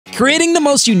Creating the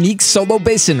most unique solo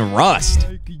base in Rust.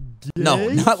 No,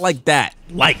 not like that.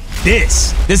 Like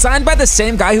this. Designed by the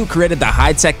same guy who created the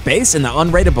high-tech base and the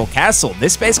unraidable castle,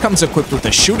 this base comes equipped with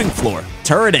a shooting floor,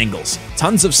 turret angles,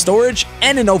 tons of storage,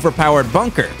 and an overpowered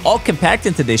bunker, all compact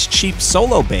into this cheap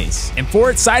solo base. And for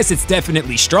its size, it's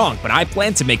definitely strong, but I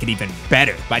plan to make it even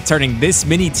better by turning this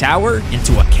mini tower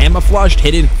into a camouflaged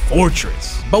hidden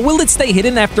fortress. But will it stay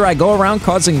hidden after I go around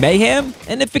causing mayhem?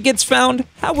 And if it gets found,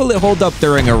 how will it hold up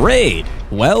during a raid?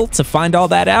 Well, to find all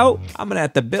that out, I'm gonna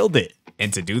have to build it.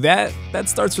 And to do that, that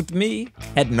starts with me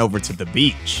heading over to the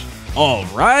beach. All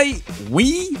right,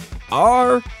 we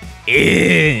are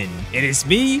in. It is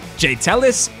me, Jay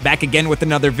Tellis, back again with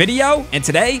another video. And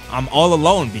today, I'm all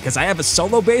alone because I have a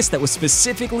solo base that was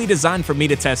specifically designed for me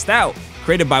to test out,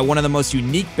 created by one of the most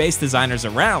unique base designers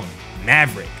around,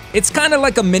 Maverick. It's kind of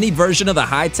like a mini version of the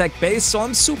high-tech base, so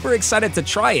I'm super excited to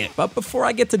try it. But before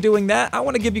I get to doing that, I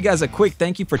want to give you guys a quick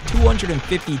thank you for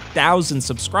 250,000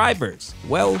 subscribers.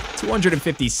 Well,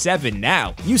 257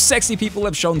 now. You sexy people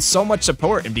have shown so much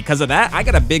support, and because of that, I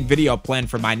got a big video planned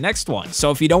for my next one.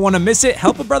 So if you don't want to miss it,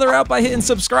 help a brother out by hitting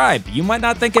subscribe. You might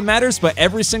not think it matters, but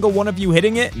every single one of you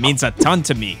hitting it means a ton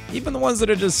to me. Even the ones that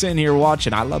are just sitting here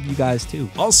watching, I love you guys too.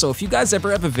 Also, if you guys ever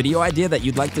have a video idea that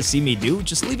you'd like to see me do,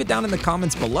 just leave it down in the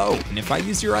comments below. And if I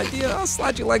use your idea, I'll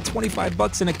slide you like 25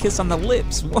 bucks and a kiss on the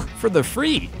lips for the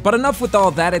free. But enough with all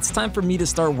that, it's time for me to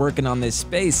start working on this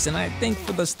space. And I think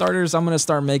for the starters, I'm gonna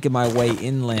start making my way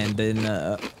inland and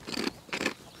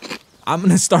I'm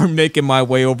gonna start making my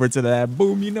way over to that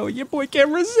boom. You know, your boy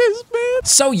can't resist, man.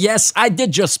 So yes, I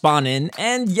did just spawn in,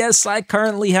 and yes, I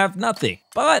currently have nothing.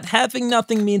 But having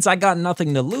nothing means I got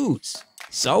nothing to lose.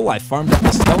 So I farmed up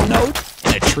a stone node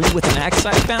and a tree with an axe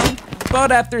I found.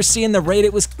 But after seeing the raid,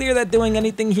 it was clear that doing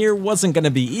anything here wasn't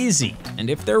gonna be easy. And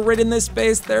if they're raiding this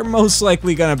base, they're most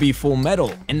likely gonna be full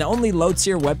metal. And the only low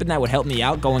tier weapon that would help me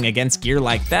out going against gear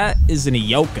like that is an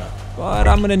Ioka. But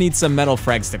I'm gonna need some metal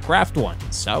frags to craft one.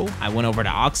 So I went over to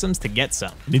Oxum's to get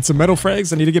some. Need some metal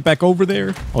frags? I need to get back over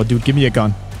there. Oh, dude, give me a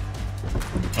gun.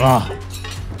 Ah.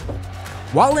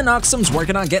 While in Oxum's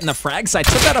working on getting the frags, I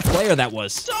took out a player that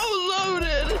was so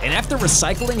loaded. And after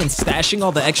recycling and stashing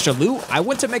all the extra loot, I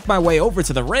went to make my way over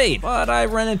to the raid, but I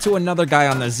ran into another guy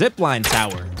on the zipline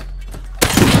tower.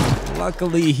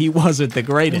 Luckily, he wasn't the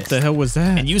greatest. What the hell was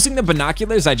that? And using the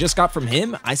binoculars I just got from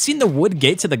him, I seen the wood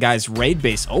gate to the guy's raid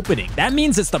base opening. That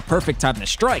means it's the perfect time to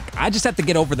strike. I just have to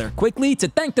get over there quickly to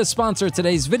thank the sponsor of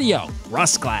today's video,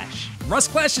 Rust Clash.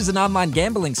 Rust Clash is an online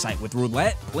gambling site with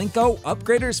roulette, plinko,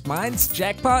 upgraders, mines,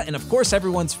 jackpot, and of course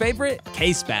everyone's favorite,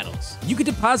 case battles. You can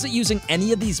deposit using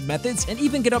any of these methods and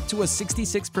even get up to a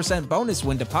 66% bonus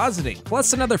when depositing,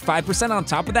 plus another 5% on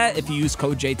top of that if you use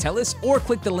code JTELLIS or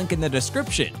click the link in the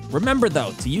description. Remember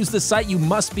though, to use the site you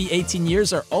must be 18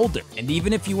 years or older, and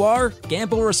even if you are,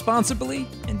 gamble responsibly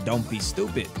and don't be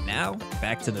stupid. Now,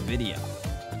 back to the video.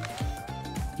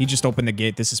 He just opened the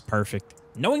gate. This is perfect.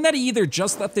 Knowing that he either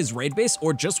just left his raid base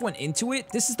or just went into it,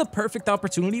 this is the perfect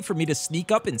opportunity for me to sneak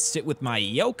up and sit with my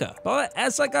Ioka. But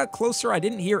as I got closer, I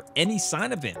didn't hear any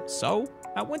sign of him, so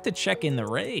I went to check in the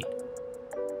raid.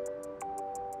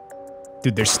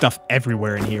 Dude, there's stuff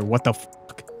everywhere in here. What the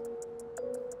fuck?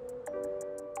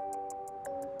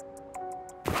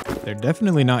 They're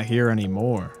definitely not here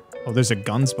anymore. Oh, there's a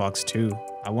guns box too.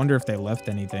 I wonder if they left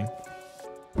anything.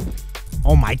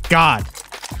 Oh my god!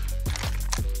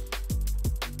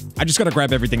 I just gotta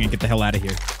grab everything and get the hell out of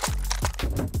here.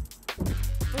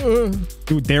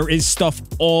 Dude, there is stuff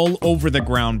all over the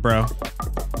ground, bro.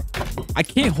 I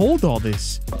can't hold all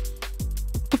this.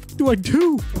 What do I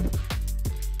do?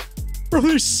 Bro,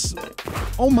 there's...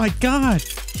 Oh my god.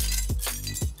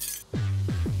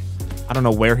 I don't know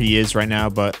where he is right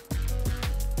now, but...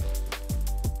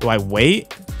 Do I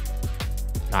wait?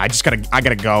 Nah, I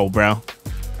gotta go, bro.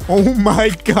 Oh my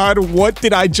god, what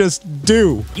did I just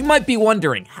do? You might be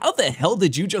wondering, how the hell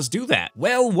did you just do that?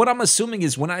 Well, what I'm assuming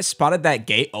is when I spotted that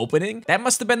gate opening, that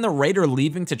must have been the raider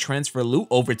leaving to transfer loot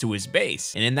over to his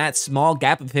base. And in that small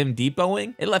gap of him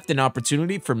depoting, it left an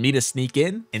opportunity for me to sneak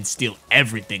in and steal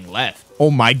everything left. Oh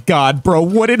my god, bro,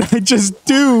 what did I just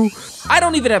do? I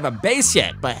don't even have a base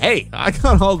yet, but hey, I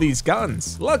got all these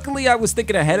guns. Luckily, I was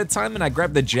thinking ahead of time and I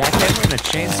grabbed the jackhammer and a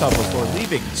chainsaw before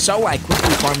leaving. So I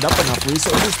quickly farmed up enough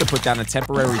resources to put down a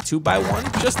temporary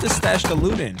 2x1 just to stash the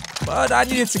loot in. But I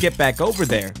needed to get back over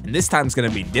there, and this time's gonna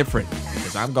be different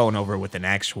because I'm going over with an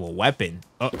actual weapon.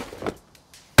 Oh.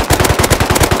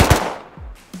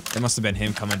 That must have been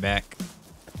him coming back.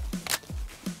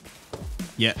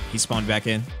 Yeah, he spawned back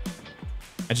in.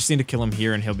 I just need to kill him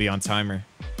here and he'll be on timer.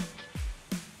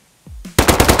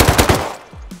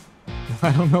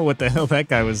 I don't know what the hell that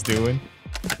guy was doing.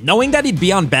 Knowing that he'd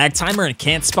be on bag timer and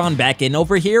can't spawn back in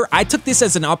over here, I took this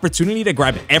as an opportunity to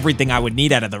grab everything I would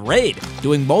need out of the raid,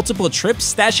 doing multiple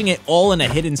trips, stashing it all in a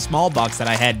hidden small box that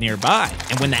I had nearby.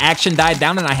 And when the action died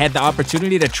down and I had the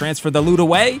opportunity to transfer the loot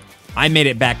away, I made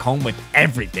it back home with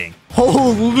everything.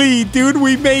 Holy, dude,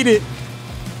 we made it.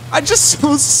 I just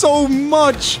saw so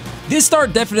much. This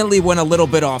start definitely went a little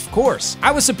bit off course.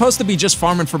 I was supposed to be just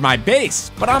farming for my base,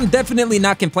 but I'm definitely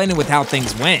not complaining with how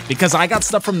things went, because I got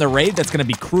stuff from the raid that's gonna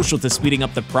be crucial to speeding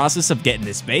up the process of getting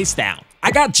this base down.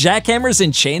 I got jackhammers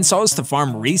and chainsaws to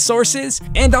farm resources,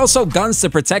 and also guns to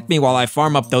protect me while I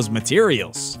farm up those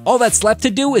materials. All that's left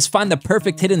to do is find the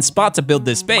perfect hidden spot to build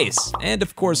this base, and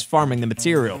of course farming the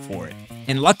material for it.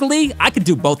 And luckily, I could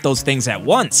do both those things at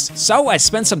once, so I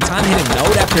spent some time hitting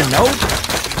node after node.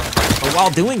 But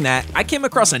while doing that, I came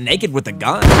across a naked with a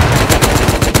gun.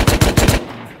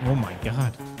 Oh my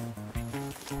god.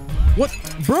 What?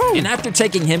 Bro! And after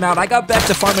taking him out, I got back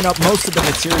to farming up most of the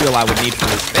material I would need for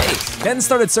this base. Then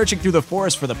started searching through the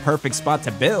forest for the perfect spot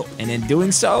to build. And in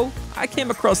doing so, I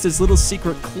came across this little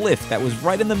secret cliff that was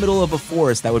right in the middle of a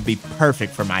forest that would be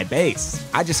perfect for my base.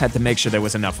 I just had to make sure there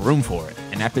was enough room for it.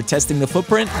 And after testing the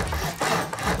footprint,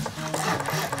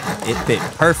 it fit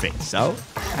perfect, so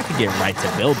I could get right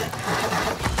to building.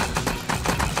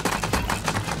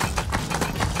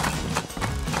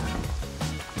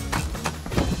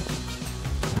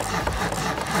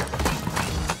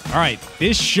 All right,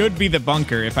 this should be the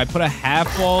bunker. If I put a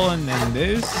half wall and then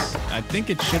this, I think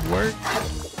it should work.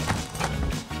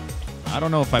 I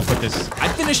don't know if I put this. I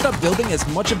finished up building as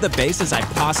much of the base as I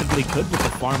possibly could with the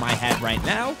farm I had right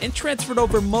now and transferred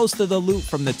over most of the loot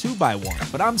from the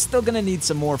 2x1. But I'm still gonna need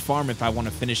some more farm if I want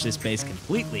to finish this base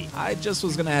completely. I just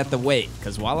was gonna have to wait,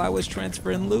 because while I was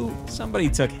transferring loot, somebody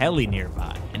took heli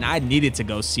nearby. And I needed to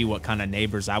go see what kind of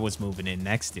neighbors I was moving in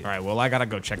next to. All right, well, I gotta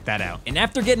go check that out. And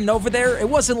after getting over there, it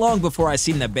wasn't long before I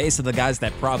seen the base of the guys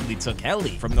that probably took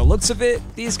heli. From the looks of it,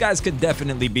 these guys could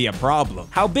definitely be a problem.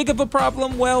 How big of a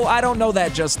problem? Well, I don't know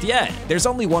that just yet. There's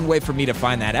only one way for me to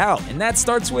find that out, and that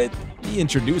starts with me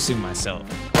introducing myself.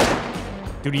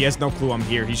 Dude, he has no clue I'm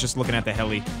here. He's just looking at the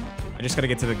heli. I just gotta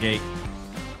get to the gate.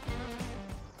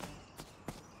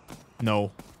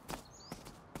 No.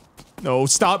 No,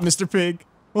 stop, Mr. Pig.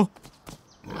 Oh.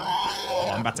 Oh,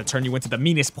 I'm about to turn you into the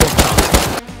meanest pork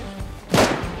chop.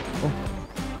 Oh.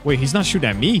 Wait, he's not shooting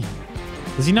at me.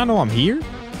 Does he not know I'm here?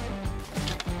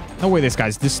 No way this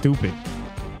guy's this stupid.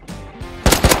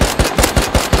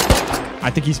 I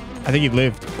think he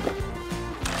lived.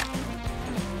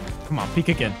 Come on, peek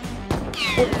again.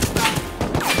 Oh.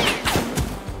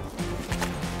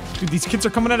 Dude, these kids are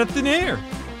coming out of thin air.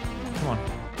 Come on.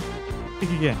 Peek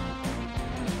again.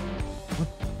 What?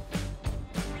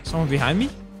 Someone behind me?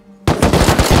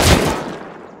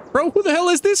 Bro, who the hell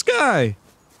is this guy?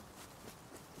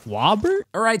 Wobber?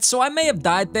 Alright, so I may have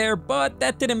died there, but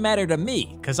that didn't matter to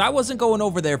me, because I wasn't going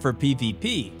over there for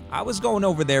PvP. I was going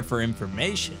over there for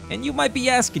information. And you might be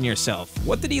asking yourself,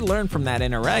 what did he learn from that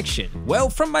interaction? Well,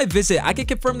 from my visit, I can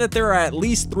confirm that there are at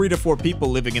least 3 to 4 people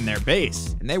living in their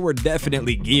base, and they were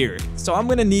definitely geared. So I'm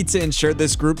gonna need to ensure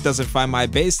this group doesn't find my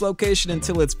base location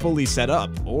until it's fully set up,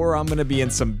 or I'm gonna be in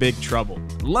some big trouble.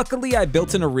 Luckily, I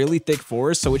built in a really thick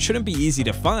forest, so it shouldn't be easy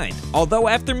to find. Although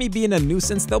after me being a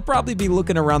nuisance, they'll probably be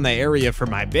looking around the area for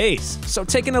my base. So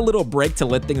taking a little break to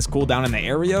let things cool down in the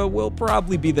area will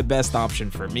probably be the best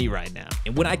option for me right now.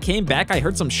 And when I came back, I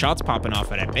heard some shots popping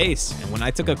off at a base. And when I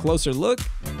took a closer look,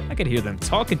 I could hear them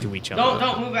talking to each other.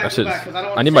 Don't move back, because I don't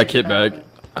want I need my kit back.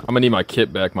 I'm gonna need my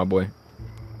kit back, my boy.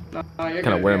 No, Kind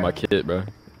of wearing my kit, bro.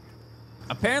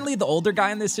 Apparently, the older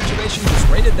guy in this situation just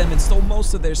raided them and stole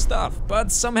most of their stuff,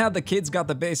 but somehow the kids got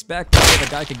the base back before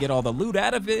the guy could get all the loot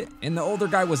out of it, and the older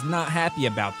guy was not happy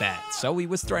about that, so he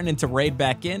was threatening to raid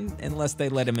back in unless they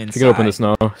let him inside. You can open this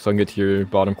now, so I can get to your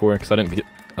bottom core, because I didn't get,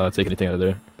 take anything out of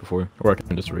there before, or I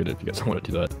can just raid it if you guys want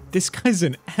to do that. This guy's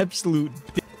an absolute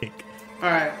dick.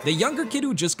 Alright. The younger kid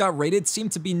who just got raided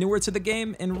seemed to be newer to the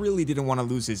game and really didn't want to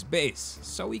lose his base,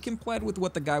 so he complied with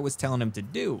what the guy was telling him to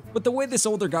do. But the way this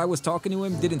older guy was talking to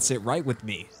him didn't sit right with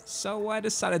me, so I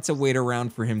decided to wait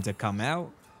around for him to come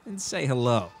out and say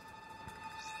hello.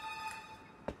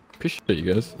 Appreciate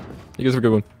you guys. You guys have a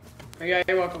good one. Yeah,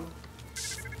 you're welcome.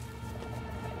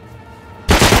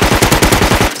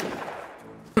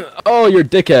 Oh, you're a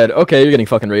dickhead. Okay, you're getting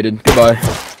fucking raided. Goodbye.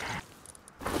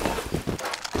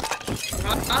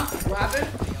 Huh? What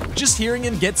happened? Just hearing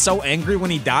him get so angry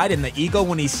when he died and the ego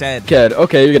when he said, Ked,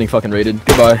 okay, you're getting fucking raided.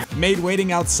 Goodbye. made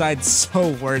waiting outside so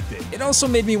worth it. It also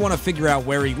made me want to figure out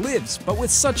where he lives, but with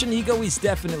such an ego, he's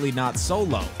definitely not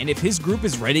solo. And if his group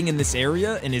is raiding in this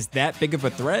area and is that big of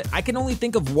a threat, I can only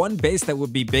think of one base that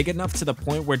would be big enough to the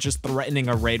point where just threatening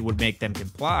a raid would make them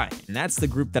comply. And that's the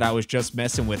group that I was just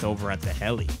messing with over at the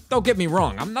heli. Don't get me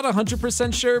wrong, I'm not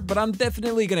 100% sure, but I'm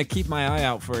definitely gonna keep my eye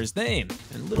out for his name.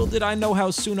 And little did I know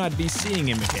how soon I'd be seeing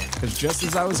him again, because just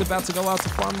as I was about to go out to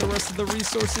farm the rest of the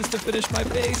resources to finish my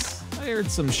base, I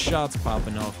heard some shots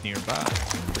popping off nearby.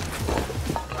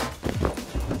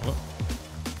 What?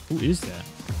 Who is that?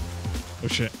 Oh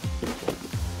shit.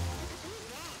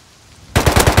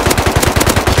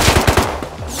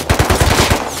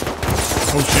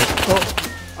 Oh shit. Oh.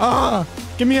 Ah!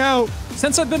 Get me out!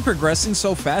 Since I've been progressing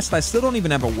so fast, I still don't even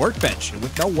have a workbench. And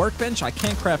with no workbench, I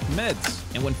can't craft meds.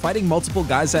 And when fighting multiple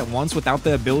guys at once without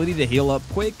the ability to heal up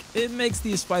quick, it makes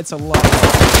these fights a lot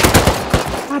harder.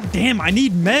 God damn, I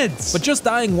need meds! But just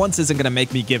dying once isn't gonna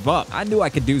make me give up. I knew I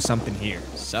could do something here.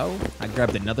 So, I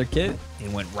grabbed another kit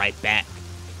and went right back.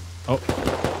 Oh.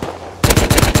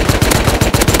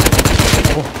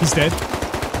 Oh, he's dead.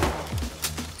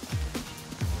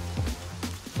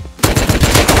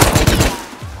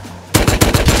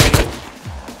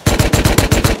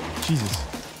 Jesus.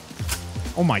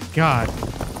 Oh my god.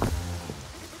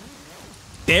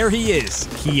 There he is,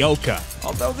 Kyoka.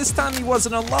 Although this time he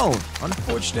wasn't alone.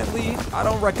 Unfortunately, I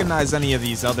don't recognize any of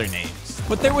these other names.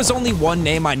 But there was only one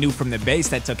name I knew from the base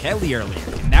that took heli earlier,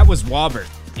 and that was Wobbert.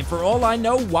 And for all I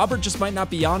know, Wobbert just might not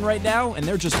be on right now, and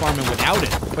they're just farming without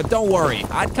it. But don't worry,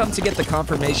 I'd come to get the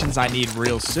confirmations I need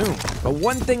real soon. But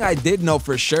one thing I did know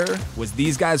for sure was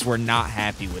these guys were not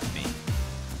happy with me.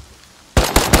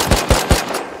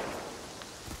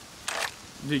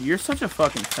 Dude, you're such a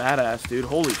fucking fat ass, dude.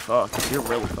 Holy fuck. You're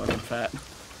really fucking fat.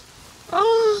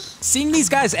 Seeing these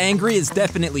guys angry is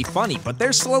definitely funny, but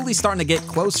they're slowly starting to get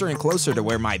closer and closer to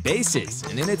where my base is,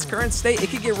 and in its current state, it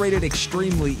could get raided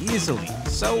extremely easily.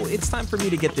 So it's time for me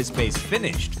to get this base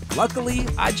finished. Luckily,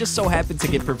 I just so happened to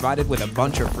get provided with a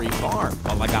bunch of free farm.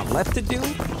 All I got left to do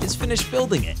is finish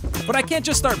building it. But I can't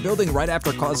just start building right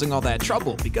after causing all that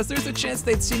trouble, because there's a chance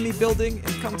they'd see me building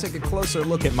and come take a closer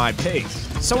look at my base.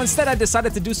 So instead, I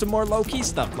decided to do some more low-key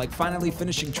stuff, like finally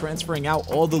finishing transferring out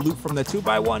all the loot from the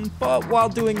 2x1, but while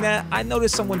doing that, I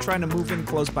noticed someone trying to move in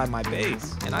close by my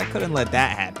base, and I couldn't let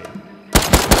that happen.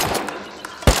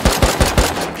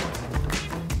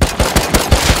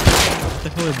 What the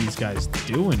hell are these guys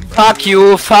doing, bro? Fuck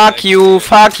you, fuck you,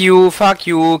 fuck you, fuck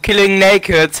you. Killing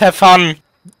nakeds, have fun.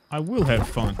 I will have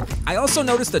fun. I also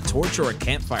noticed a torch or a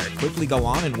campfire quickly go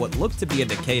on in what looked to be a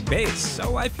decayed base,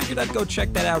 so I figured I'd go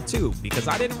check that out too, because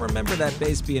I didn't remember that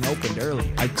base being opened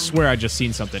earlier. I swear I just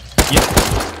seen something. Yep.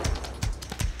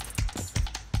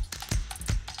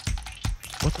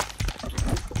 What the?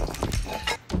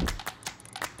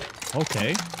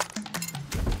 Okay.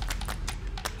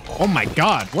 Oh my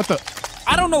god, what the?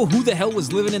 I don't know who the hell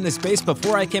was living in this base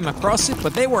before I came across it,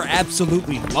 but they were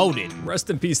absolutely loaded. Rest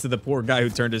in peace to the poor guy who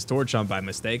turned his torch on by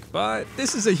mistake, but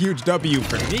this is a huge W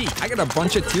for me. I got a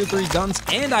bunch of tier 3 guns,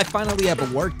 and I finally have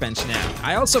a workbench now.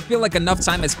 I also feel like enough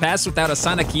time has passed without a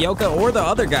sign of Kyoka or the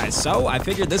other guys, so I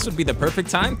figured this would be the perfect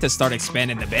time to start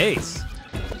expanding the base.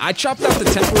 I chopped out the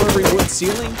temporary wood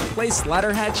ceiling, placed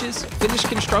ladder hatches, finished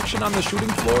construction on the shooting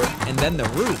floor, and then the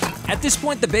roof. At this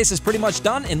point, the base is pretty much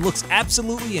done and looks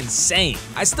absolutely insane.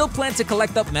 I still plan to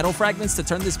collect up metal fragments to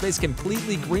turn this base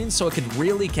completely green so it can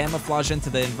really camouflage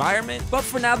into the environment, but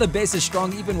for now the base is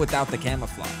strong even without the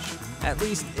camouflage. At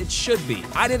least, it should be.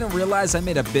 I didn't realize I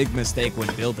made a big mistake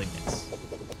when building this.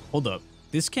 Hold up.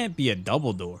 This can't be a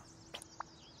double door.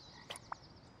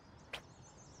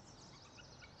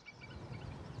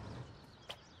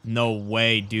 No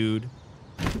way, dude.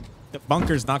 The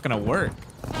bunker's not gonna work.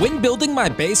 When building my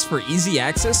base for easy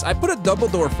access, I put a double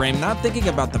door frame not thinking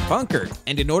about the bunker.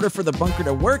 And in order for the bunker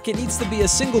to work, it needs to be a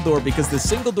single door because the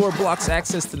single door blocks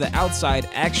access to the outside,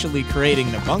 actually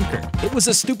creating the bunker. It was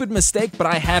a stupid mistake, but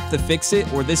I have to fix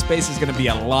it or this base is gonna be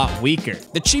a lot weaker.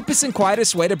 The cheapest and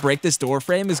quietest way to break this door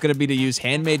frame is gonna be to use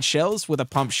handmade shells with a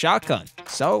pump shotgun.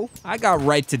 So I got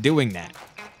right to doing that.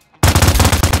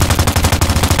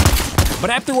 But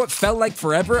after what felt like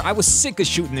forever, I was sick of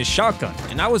shooting this shotgun,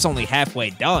 and I was only halfway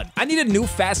done. I need a new,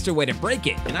 faster way to break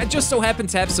it, and I just so happened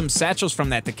to have some satchels from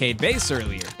that decayed base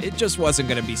earlier. It just wasn't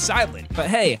gonna be silent.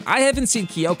 But hey, I haven't seen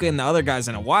Kyoka and the other guys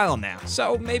in a while now,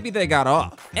 so maybe they got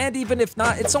off. And even if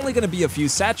not, it's only gonna be a few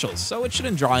satchels, so it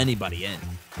shouldn't draw anybody in,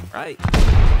 right?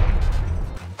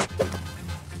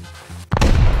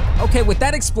 Okay, with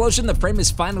that explosion, the frame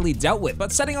is finally dealt with,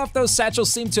 but setting off those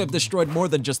satchels seemed to have destroyed more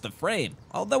than just the frame.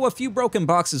 Although a few broken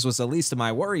boxes was the least of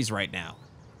my worries right now.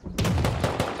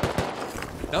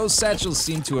 Those satchels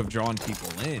seem to have drawn people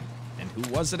in. And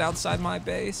who was it outside my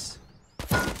base?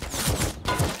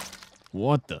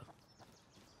 What the?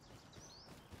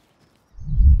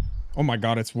 Oh my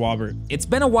god, it's Wobbert. It's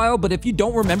been a while, but if you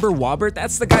don't remember Wobbert,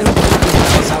 that's the guy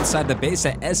who was outside the base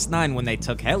at S9 when they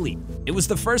took heli. It was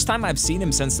the first time I've seen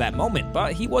him since that moment,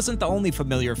 but he wasn't the only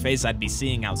familiar face I'd be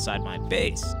seeing outside my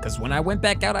base. Cause when I went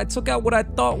back out, I took out what I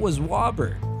thought was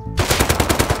Wobbert.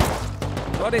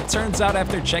 But it turns out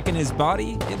after checking his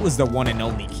body, it was the one and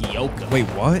only Kyoka. Wait,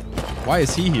 what? Why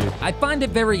is he here? I find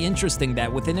it very interesting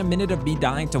that within a minute of me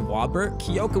dying to Wobbert,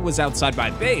 Kyoka was outside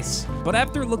my base. But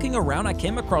after looking around, I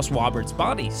came across Wobbert's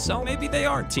body, so maybe they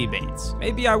aren't teammates.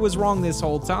 Maybe I was wrong this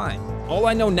whole time. All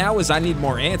I know now is I need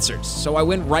more answers, so I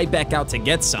went right back out to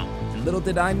get some. And little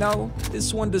did I know,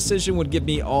 this one decision would give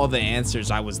me all the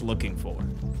answers I was looking for.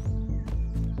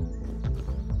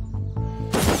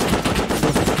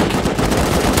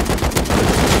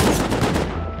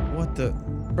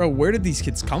 Bro, where did these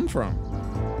kids come from?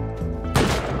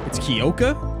 It's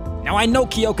Kyoka? Now I know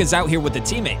Kyoka's out here with a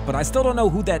teammate, but I still don't know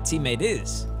who that teammate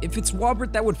is. If it's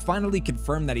Wobbert, that would finally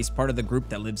confirm that he's part of the group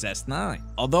that lives S9.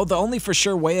 Although the only for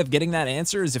sure way of getting that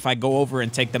answer is if I go over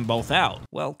and take them both out.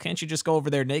 Well, can't you just go over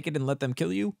there naked and let them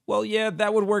kill you? Well, yeah,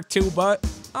 that would work too, but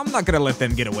I'm not gonna let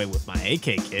them get away with my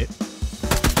AK kit.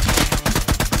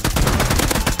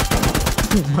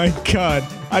 Oh my god,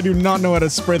 I do not know how to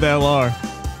spray the LR.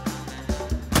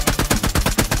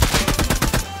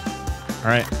 All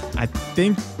right, I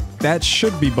think that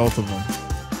should be both of them.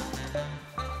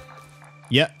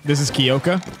 Yep, this is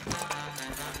Kyoka.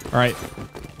 All right,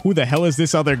 who the hell is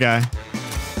this other guy?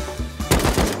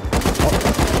 Oh,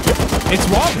 it's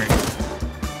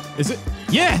Wobbert. Is it?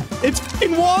 Yeah, it's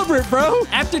fucking Wobbert, bro.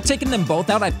 After taking them both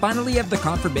out, I finally have the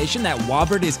confirmation that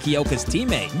Wobbert is Kyoka's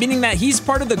teammate, meaning that he's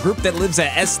part of the group that lives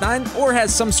at S9 or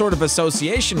has some sort of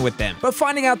association with them. But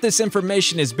finding out this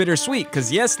information is bittersweet, because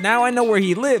yes, now I know where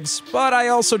he lives, but I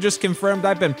also just confirmed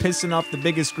I've been pissing off the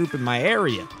biggest group in my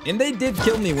area. And they did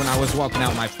kill me when I was walking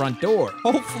out my front door.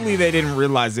 Hopefully they didn't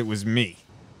realize it was me.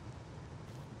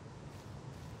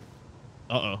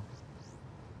 Uh-oh.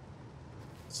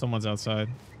 Someone's outside.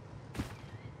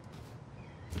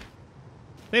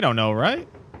 They don't know, right?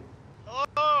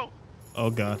 Oh,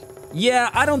 God. Yeah,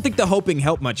 I don't think the hoping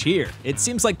helped much here. It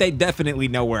seems like they definitely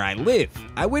know where I live.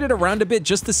 I waited around a bit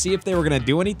just to see if they were gonna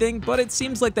do anything, but it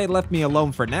seems like they left me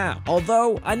alone for now.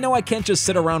 Although, I know I can't just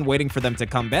sit around waiting for them to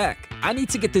come back. I need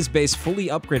to get this base fully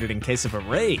upgraded in case of a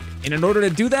raid. And in order to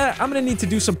do that, I'm gonna need to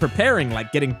do some preparing,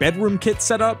 like getting bedroom kits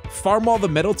set up, farm all the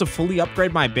metal to fully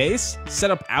upgrade my base,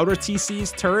 set up outer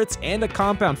TCs, turrets, and a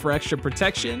compound for extra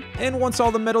protection, and once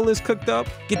all the metal is cooked up,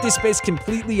 get this base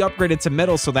completely upgraded to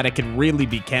metal so that it can really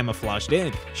be camouflaged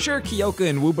in. Sure, Kyoka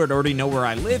and Wobbert already know where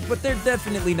I live, but they're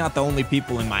definitely not the only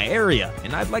people in my area,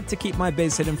 and I'd like to keep my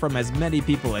base hidden from as many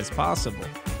people as possible.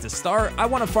 To start, I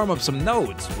want to farm up some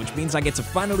nodes, which means I get to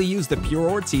finally use the pure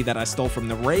ore tea that I stole from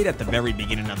the raid at the very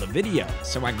beginning of the video.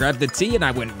 So I grabbed the tea and I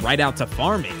went right out to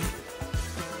farming.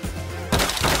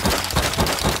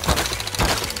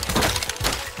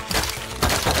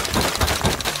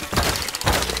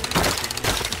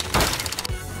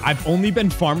 I've only been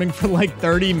farming for like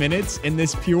 30 minutes, and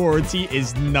this pure ore tea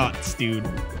is nuts, dude.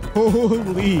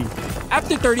 Holy.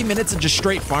 After 30 minutes of just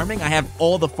straight farming, I have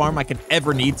all the farm I could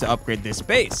ever need to upgrade this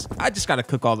base. I just gotta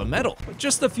cook all the metal. But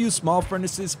just a few small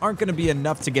furnaces aren't gonna be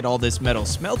enough to get all this metal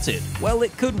smelted. Well,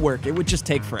 it could work, it would just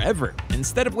take forever.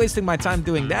 Instead of wasting my time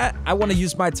doing that, I wanna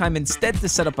use my time instead to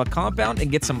set up a compound and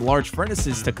get some large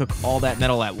furnaces to cook all that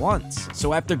metal at once.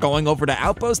 So after going over to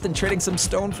Outpost and trading some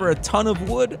stone for a ton of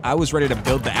wood, I was ready to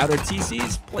build the outer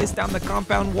TCs, place down the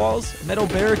compound walls, metal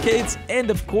barricades, and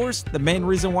of course, the main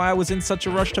reason why I was in such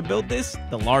a rush to build this,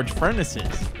 the large furnaces.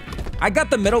 I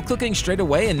got the metal cooking straight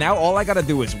away, and now all I gotta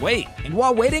do is wait. And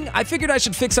while waiting, I figured I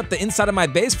should fix up the inside of my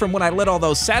base from when I let all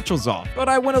those satchels off. But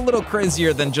I went a little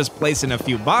crazier than just placing a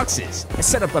few boxes. I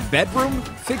set up a bedroom,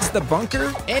 fixed the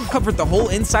bunker, and covered the whole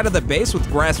inside of the base with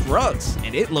grass rugs.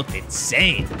 And it looked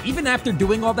insane. Even after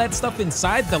doing all that stuff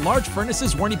inside, the large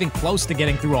furnaces weren't even close to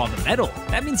getting through all the metal.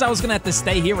 That means I was gonna have to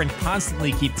stay here and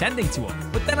constantly keep tending to them.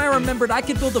 But then I remembered I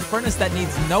could build a furnace that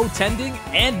needs no tending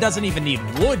and doesn't even need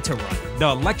wood to run. The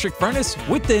electric furnace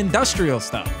with the industrial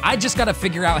stuff. I just gotta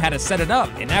figure out how to set it up,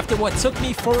 and after what took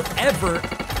me forever,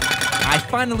 I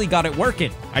finally got it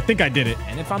working. I think I did it.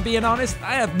 And if I'm being honest,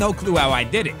 I have no clue how I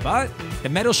did it, but The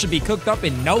metal should be cooked up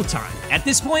in no time. At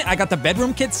this point, I got the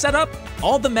bedroom kits set up,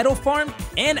 all the metal farmed,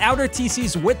 and outer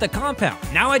TCs with the compound.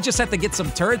 Now I just have to get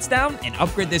some turrets down and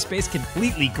upgrade this base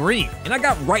completely green. And I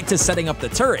got right to setting up the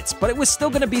turrets, but it was still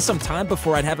gonna be some time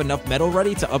before I'd have enough metal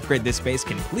ready to upgrade this base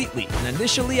completely. And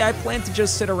initially, I planned to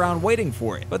just sit around waiting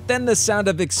for it. But then the sound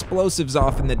of explosives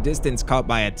off in the distance caught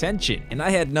my attention, and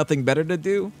I had nothing better to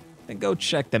do than go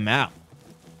check them out.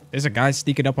 There's a guy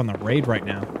sneaking up on the raid right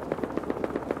now.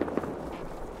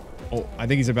 Oh, I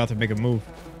think he's about to make a move.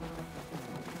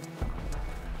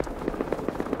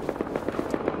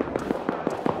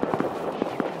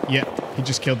 Yeah, he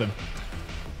just killed him.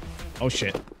 Oh,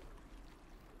 shit.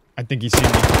 I think he's seen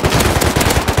me.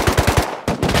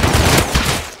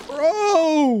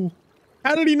 Bro!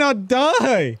 How did he not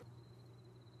die?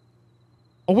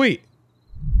 Oh, wait.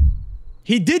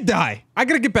 He did die. I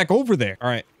gotta get back over there. All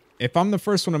right. If I'm the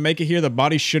first one to make it here, the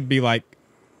body should be, like,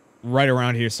 right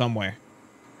around here somewhere.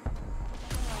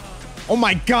 Oh,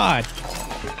 my God.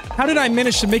 How did I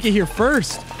manage to make it here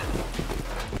first?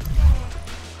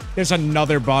 There's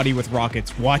another body with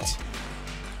rockets. What?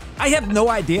 I have no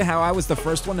idea how I was the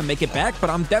first one to make it back, but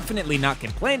I'm definitely not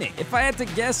complaining. If I had to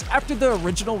guess, after the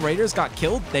original raiders got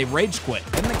killed, they rage quit.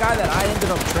 And the guy that I ended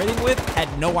up trading with had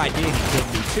no idea he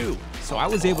killed me too. So I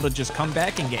was able to just come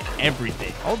back and get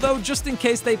everything. Although, just in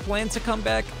case they plan to come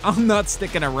back, I'm not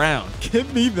sticking around.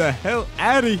 Get me the hell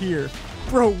out of here.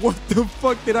 Bro, what the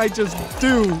fuck did I just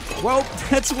do? Well,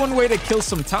 that's one way to kill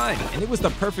some time, and it was the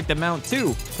perfect amount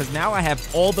too, because now I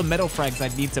have all the metal frags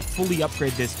I need to fully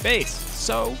upgrade this base.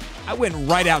 So, I went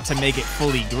right out to make it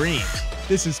fully green.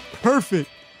 This is perfect.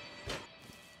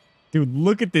 Dude,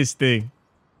 look at this thing.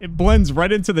 It blends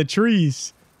right into the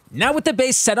trees. Now with the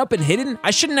base set up and hidden,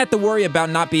 I shouldn't have to worry about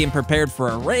not being prepared for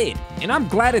a raid. And I'm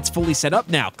glad it's fully set up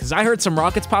now, because I heard some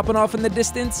rockets popping off in the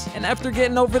distance, and after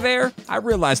getting over there, I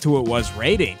realized who it was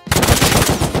raiding.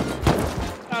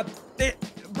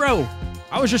 Bro,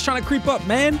 I was just trying to creep up,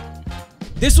 man.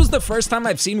 This was the first time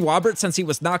I've seen Wobbert since he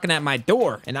was knocking at my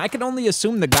door, and I can only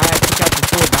assume the guy I took out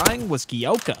before dying was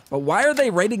Kyoka. But why are they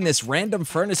raiding this random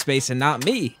furnace base and not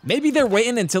me? Maybe they're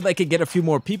waiting until they could get a few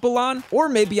more people on, or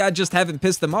maybe I just haven't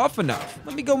pissed them off enough.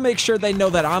 Let me go make sure they know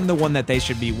that I'm the one that they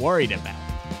should be worried about.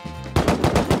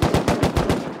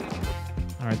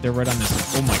 All right, they're right on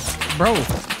this. Oh my, bro,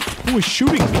 who is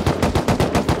shooting me?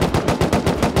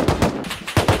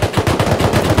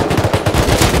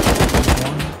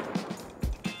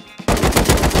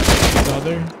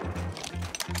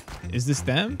 Is this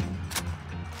them?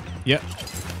 Yep.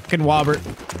 Fucking Wobbert.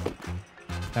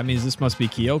 That means this must be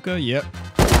Kyoka. Yep.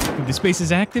 This base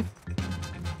is active?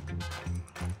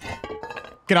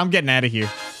 Okay, I'm getting out of here.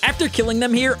 After killing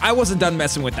them here, I wasn't done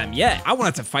messing with them yet. I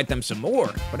wanted to fight them some more.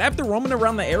 But after roaming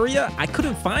around the area, I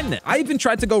couldn't find them. I even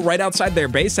tried to go right outside their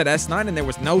base at S9 and there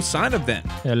was no sign of them.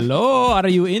 Hello? Are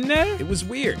you in there? It was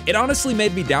weird. It honestly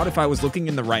made me doubt if I was looking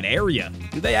in the right area.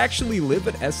 Do they actually live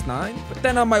at S9? But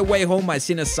then on my way home, I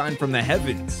seen a sign from the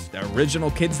heavens. The original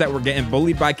kids that were getting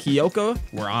bullied by Kyoka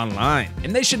were online.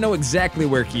 And they should know exactly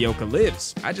where Kyoka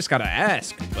lives. I just gotta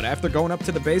ask. But after going up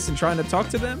to the base and trying to talk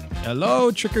to them,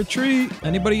 hello, trick or treat.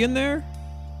 Anybody in there?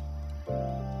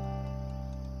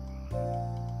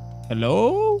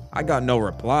 Hello? I got no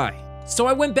reply. So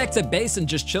I went back to base and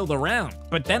just chilled around.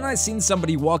 But then I seen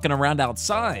somebody walking around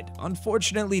outside.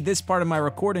 Unfortunately, this part of my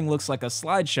recording looks like a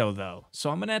slideshow though,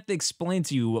 so I'm gonna have to explain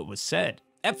to you what was said.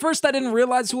 At first, I didn't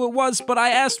realize who it was, but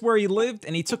I asked where he lived,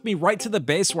 and he took me right to the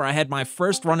base where I had my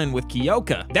first run-in with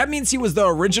Kyoka. That means he was the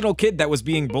original kid that was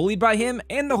being bullied by him,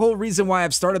 and the whole reason why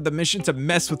I've started the mission to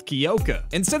mess with Kyoka.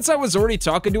 And since I was already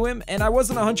talking to him, and I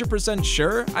wasn't 100%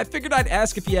 sure, I figured I'd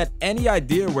ask if he had any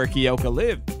idea where Kyoka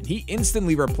lived. And he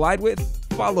instantly replied with,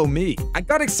 "Follow me." I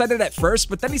got excited at first,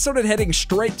 but then he started heading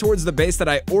straight towards the base that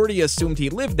I already assumed he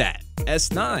lived at,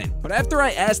 S9. But after I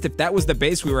asked if that was the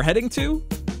base we were heading to,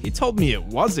 he told me it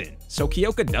wasn't. So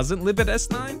Kyoka doesn't live at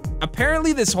S9?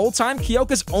 Apparently this whole time,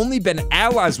 Kyoka's only been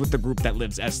allies with the group that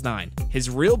lives S9. His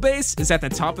real base is at the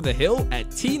top of the hill at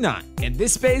T9. And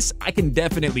this base, I can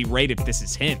definitely rate if this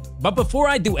is him. But before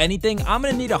I do anything, I'm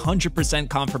gonna need 100%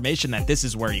 confirmation that this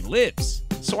is where he lives.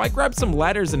 So I grabbed some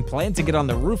ladders and planned to get on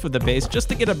the roof of the base just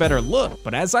to get a better look.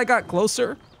 But as I got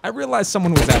closer, I realized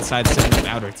someone was outside setting up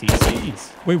outer TCs.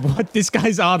 Wait, what? This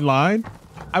guy's online?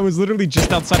 I was literally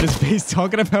just outside his base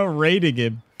talking about raiding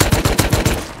him.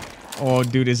 Oh,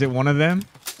 dude, is it one of them?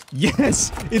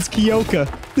 Yes, it's Kyoka.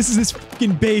 This is his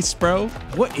fucking base, bro.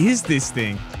 What is this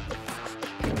thing?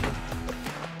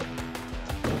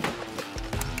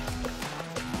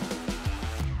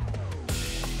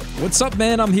 What's up,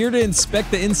 man? I'm here to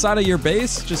inspect the inside of your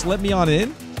base. Just let me on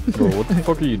in. Bro, what the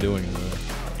fuck are you doing, bro?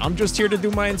 I'm just here to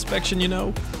do my inspection, you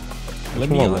know. Let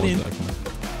me What on wall is in.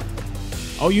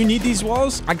 that? Oh, you need these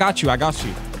walls? I got you. I got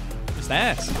you. Just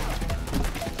ask.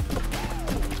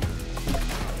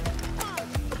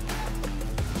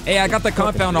 Hey, I got the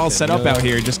compound all set up out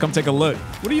here. Just come take a look.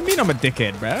 What do you mean I'm a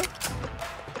dickhead, bro?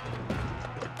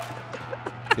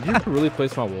 Did you really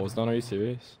place my walls down? Are you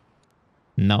serious?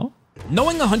 No.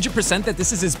 Knowing 100% that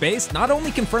this is his base not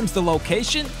only confirms the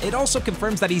location, it also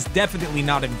confirms that he's definitely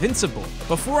not invincible.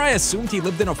 Before I assumed he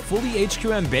lived in a fully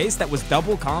HQM base that was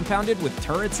double compounded with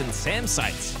turrets and SAM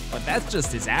sites, but that's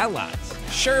just his allies.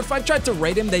 Sure, if I tried to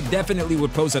raid him, they definitely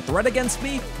would pose a threat against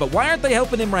me, but why aren't they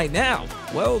helping him right now?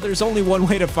 Well, there's only one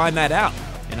way to find that out,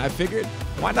 and I figured,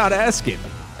 why not ask him?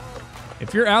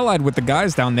 If you're allied with the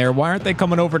guys down there, why aren't they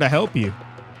coming over to help you?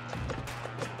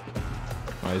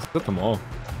 He's at the mall.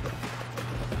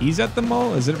 He's at the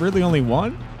mall? Is it really only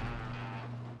one?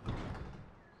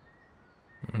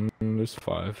 There's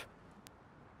 5.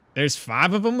 There's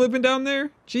 5 of them living down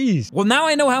there? Jeez. Well, now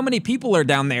I know how many people are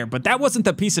down there, but that wasn't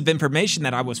the piece of information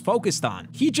that I was focused on.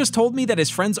 He just told me that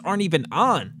his friends aren't even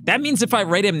on. That means if I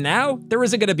raid him now, there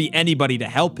isn't gonna be anybody to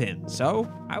help him.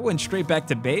 So I went straight back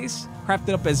to base,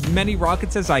 crafted up as many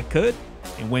rockets as I could,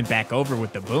 and went back over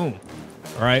with the boom.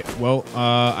 All right, well,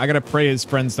 I gotta pray his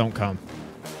friends don't come.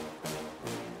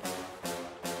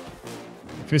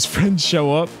 If his friends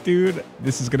show up, dude,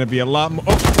 this is gonna be a lot more.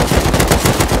 Oh.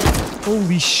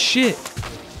 Holy shit.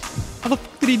 How the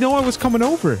fuck did he know I was coming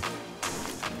over?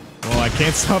 Well, I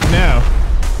can't stop now.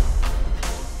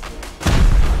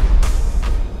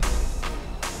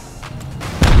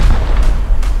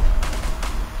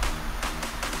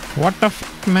 What the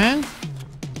fuck, man?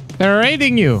 They're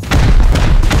raiding you.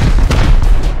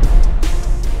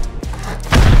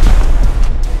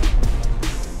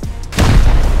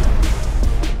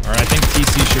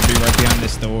 Should be right behind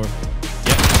this door.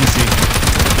 Yep, TC.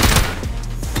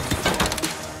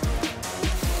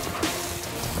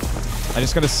 I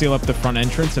just gotta seal up the front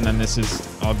entrance and then this is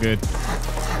all good.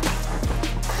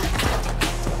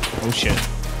 Oh shit.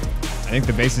 I think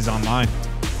the base is online.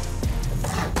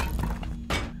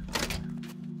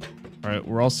 Alright,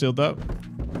 we're all sealed up.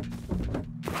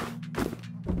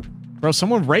 Bro,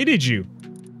 someone raided you.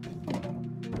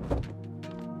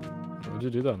 Why'd you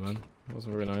do that, man? That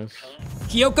wasn't very nice.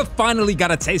 Kyoka finally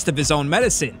got a taste of his own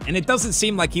medicine, and it doesn't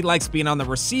seem like he likes being on the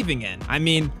receiving end. I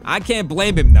mean, I can't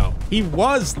blame him though. He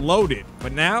was loaded,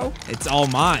 but now it's all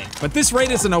mine. But this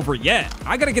raid isn't over yet.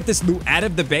 I gotta get this loot out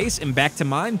of the base and back to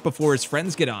mine before his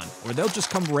friends get on, or they'll just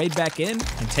come raid back in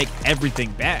and take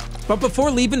everything back. But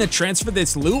before leaving to transfer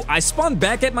this loot, I spawned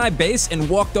back at my base and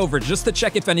walked over just to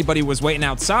check if anybody was waiting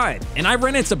outside. And I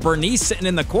ran into Bernice sitting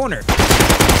in the corner.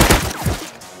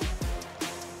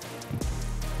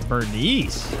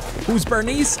 Bernice? Who's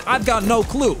Bernice? I've got no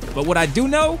clue, but what I do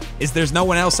know is there's no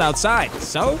one else outside,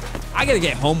 so I gotta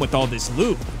get home with all this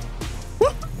loot.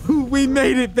 We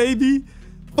made it, baby!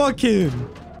 Fuck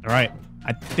him! Alright,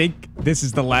 I think this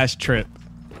is the last trip.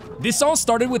 This all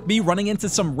started with me running into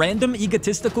some random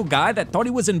egotistical guy that thought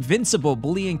he was invincible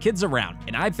bullying kids around,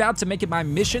 and I vowed to make it my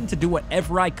mission to do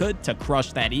whatever I could to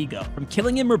crush that ego. From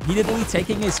killing him repeatedly,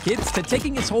 taking his kids, to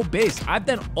taking his whole base, I've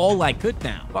done all I could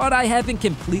now. But I haven't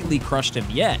completely crushed him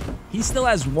yet. He still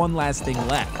has one last thing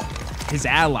left. His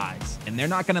allies, and they're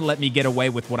not gonna let me get away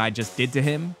with what I just did to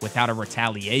him without a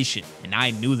retaliation, and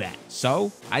I knew that.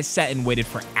 So I sat and waited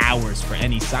for hours for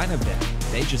any sign of them.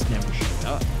 They just never showed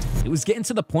up. It was getting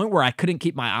to the point where I couldn't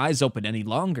keep my eyes open any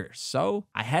longer, so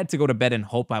I had to go to bed and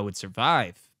hope I would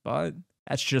survive, but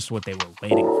that's just what they were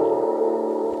waiting for.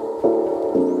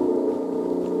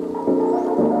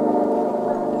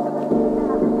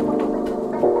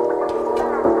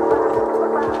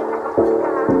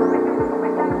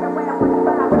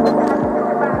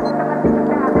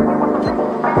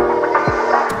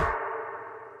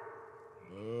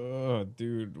 Oh,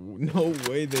 dude, no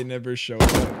way they never show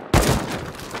up.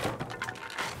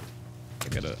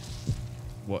 I gotta...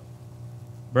 What?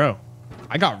 Bro,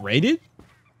 I got raided?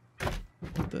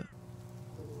 What the...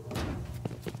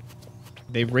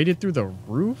 They raided through the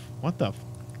roof? What the...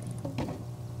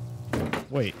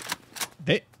 Wait.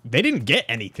 They didn't get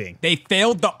anything. They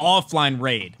failed the offline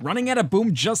raid, running at a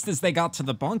boom just as they got to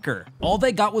the bunker. All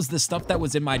they got was the stuff that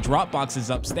was in my drop boxes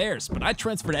upstairs, but I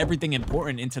transferred everything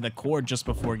important into the core just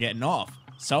before getting off.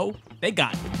 So, they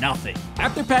got nothing.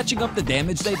 After patching up the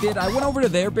damage they did, I went over to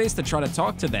their base to try to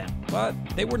talk to them, but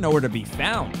they were nowhere to be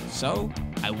found. So,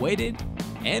 I waited,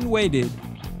 and waited,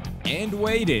 and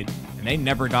waited, and they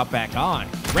never got back on.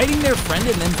 Raiding their friend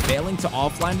and then failing to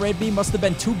offline raid me must have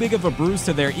been too big of a bruise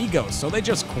to their egos, so they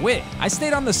just quit. I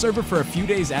stayed on the server for a few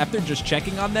days after just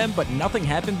checking on them, but nothing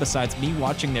happened besides me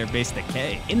watching their base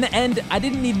decay. In the end, I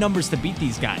didn't need numbers to beat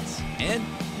these guys, and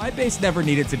my base never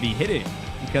needed to be hidden,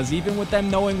 because even with them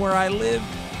knowing where I live,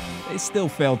 they still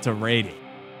failed to raid it.